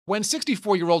When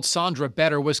 64-year-old Sandra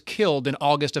Better was killed in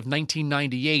August of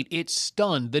 1998, it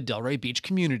stunned the Delray Beach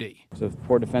community. It was a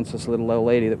poor defenseless little old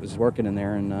lady that was working in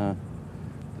there, and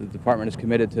the department is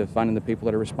committed to finding the people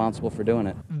that are responsible for doing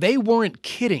it. They weren't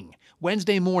kidding.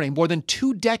 Wednesday morning, more than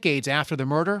 2 decades after the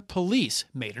murder, police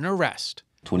made an arrest.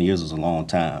 20 years is a long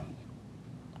time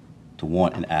to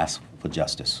want and ask for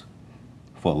justice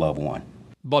for a loved one.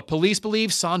 But police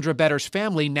believe Sandra Better's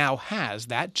family now has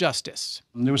that justice.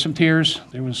 There was some tears,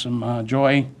 there was some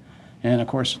joy, and of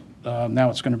course,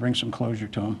 now it's going to bring some closure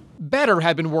to them. Better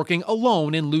had been working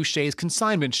alone in Shay's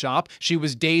consignment shop. She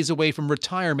was days away from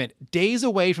retirement, days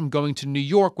away from going to New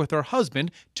York with her husband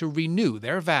to renew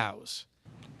their vows.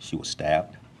 She was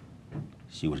stabbed,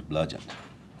 she was bludgeoned,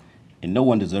 and no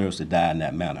one deserves to die in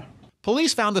that manner.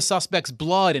 Police found the suspect's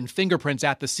blood and fingerprints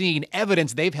at the scene,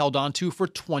 evidence they've held on to for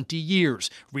 20 years.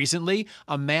 Recently,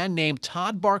 a man named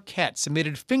Todd Barquette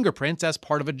submitted fingerprints as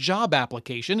part of a job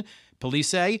application. Police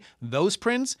say those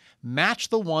prints match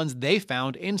the ones they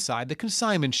found inside the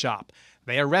consignment shop.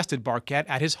 They arrested Barquette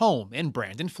at his home in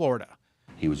Brandon, Florida.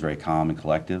 He was very calm and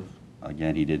collective.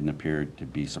 Again, he didn't appear to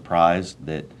be surprised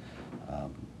that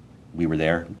we were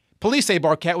there. Police say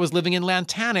Barquette was living in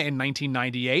Lantana in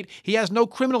 1998. He has no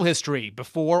criminal history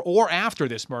before or after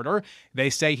this murder. They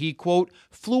say he, quote,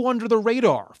 flew under the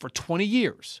radar for 20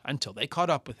 years until they caught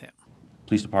up with him.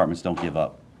 Police departments don't give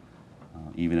up,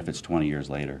 even if it's 20 years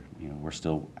later. We're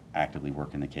still actively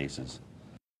working the cases.